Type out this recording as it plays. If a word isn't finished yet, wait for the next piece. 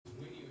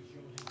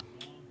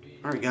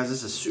Alright guys,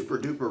 this is super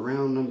duper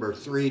round number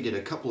 3. Did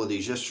a couple of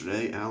these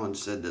yesterday. Alan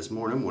said this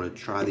morning wanted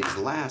to try these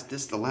last.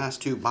 This is the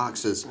last 2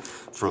 boxes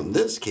from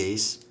this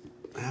case.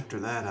 After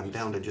that, I'm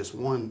down to just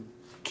 1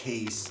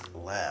 case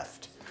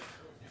left.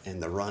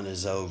 And the run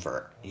is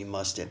over. You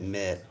must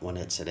admit when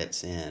it's at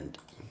its end.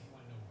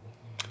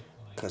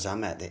 Because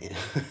I'm at the end.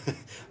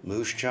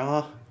 Moose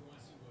Jaw.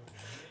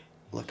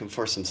 Looking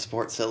for some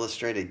Sports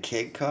Illustrated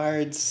kid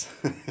cards.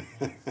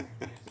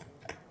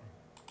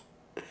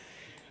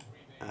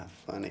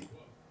 Funny.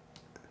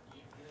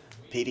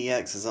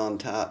 PDX is on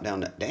top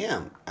down to,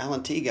 damn,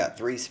 Alan T got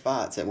 3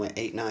 spots. It went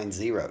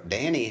 890.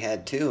 Danny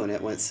had 2 and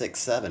it went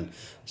 67.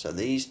 So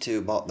these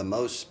 2 bought the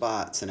most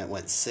spots and it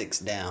went 6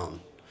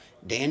 down.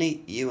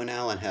 Danny, you and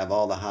Alan have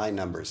all the high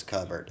numbers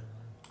covered.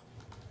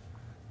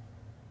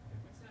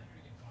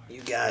 You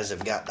guys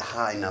have got the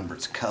high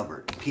numbers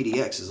covered.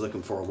 PDX is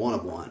looking for a 1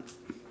 of 1.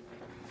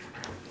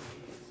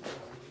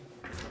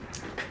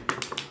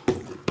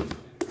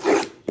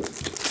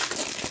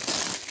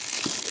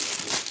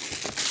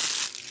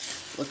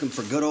 Looking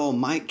for good old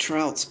Mike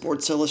Trout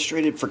Sports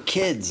Illustrated for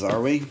kids,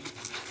 are we?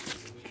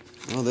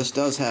 Well, this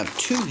does have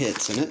 2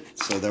 hits in it,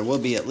 so there will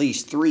be at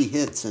least 3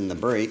 hits in the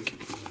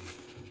break.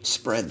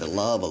 Spread the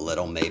love a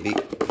little, maybe.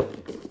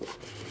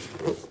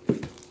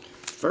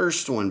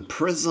 First one,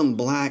 Prism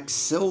Black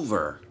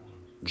Silver,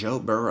 Joe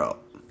Burrow.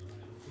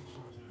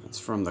 That's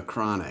from the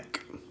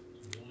Chronic.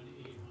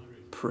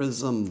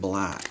 Prism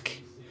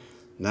Black.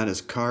 And that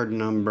is card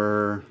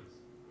number,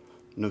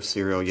 no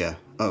serial, yeah.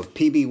 Oh,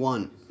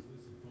 PB1.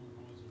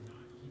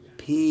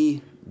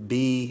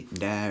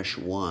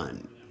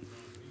 PB-1.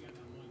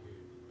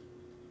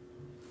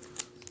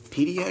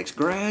 PDX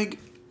Greg,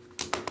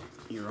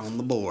 you're on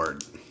the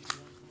board.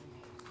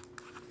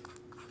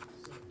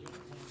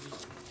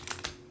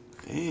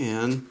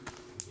 And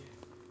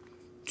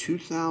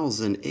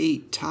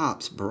 2008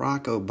 Topps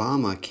Barack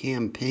Obama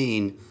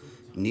Campaign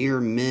Near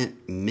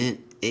Mint,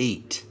 Mint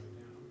 8.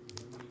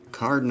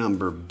 Card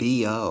number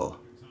BO.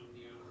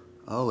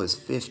 O is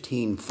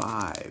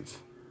 15.5.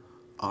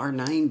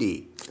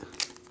 R90.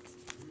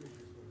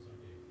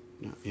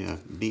 Yeah,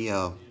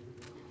 BO.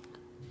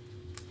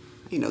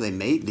 You know, they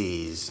made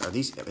these. Are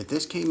these? If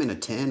this came in a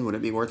 10, would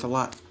it be worth a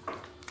lot?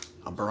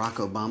 A Barack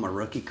Obama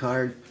rookie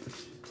card.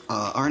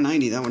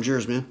 R90, that one's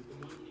yours, man.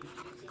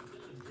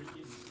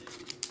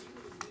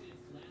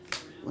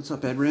 What's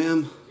up, Ed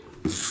Ram?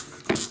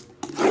 How's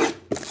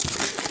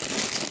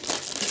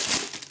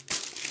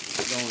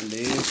it going,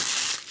 dude?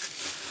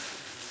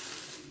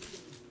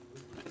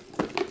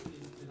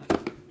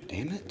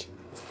 Damn it.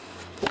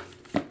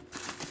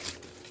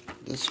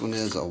 This one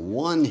is a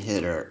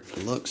 1-hitter.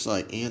 Looks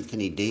like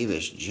Anthony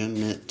Davis, Gem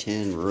Mint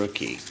 10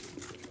 rookie.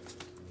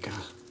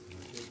 God,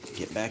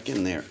 get back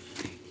in there.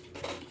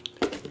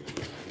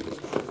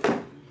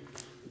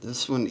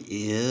 This one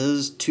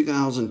is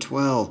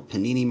 2012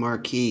 Panini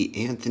Marquee,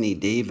 Anthony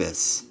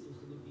Davis,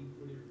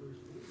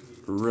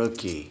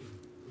 rookie.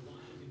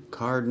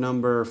 Card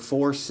number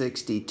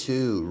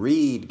 462.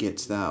 Reed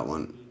gets that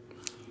one.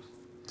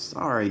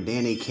 Sorry,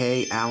 Danny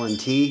K, Alan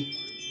T,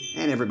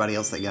 and everybody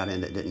else that got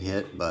in that didn't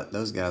hit, but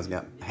those guys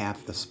got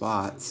half the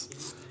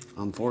spots.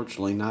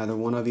 Unfortunately, neither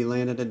one of you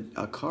landed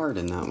a card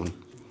in that one.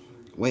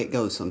 Way it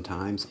goes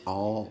sometimes.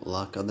 All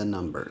luck of the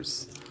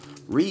numbers.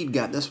 Reed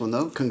got this one,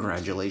 though.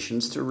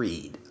 Congratulations to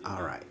Reed.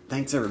 All right.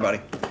 Thanks,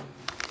 everybody.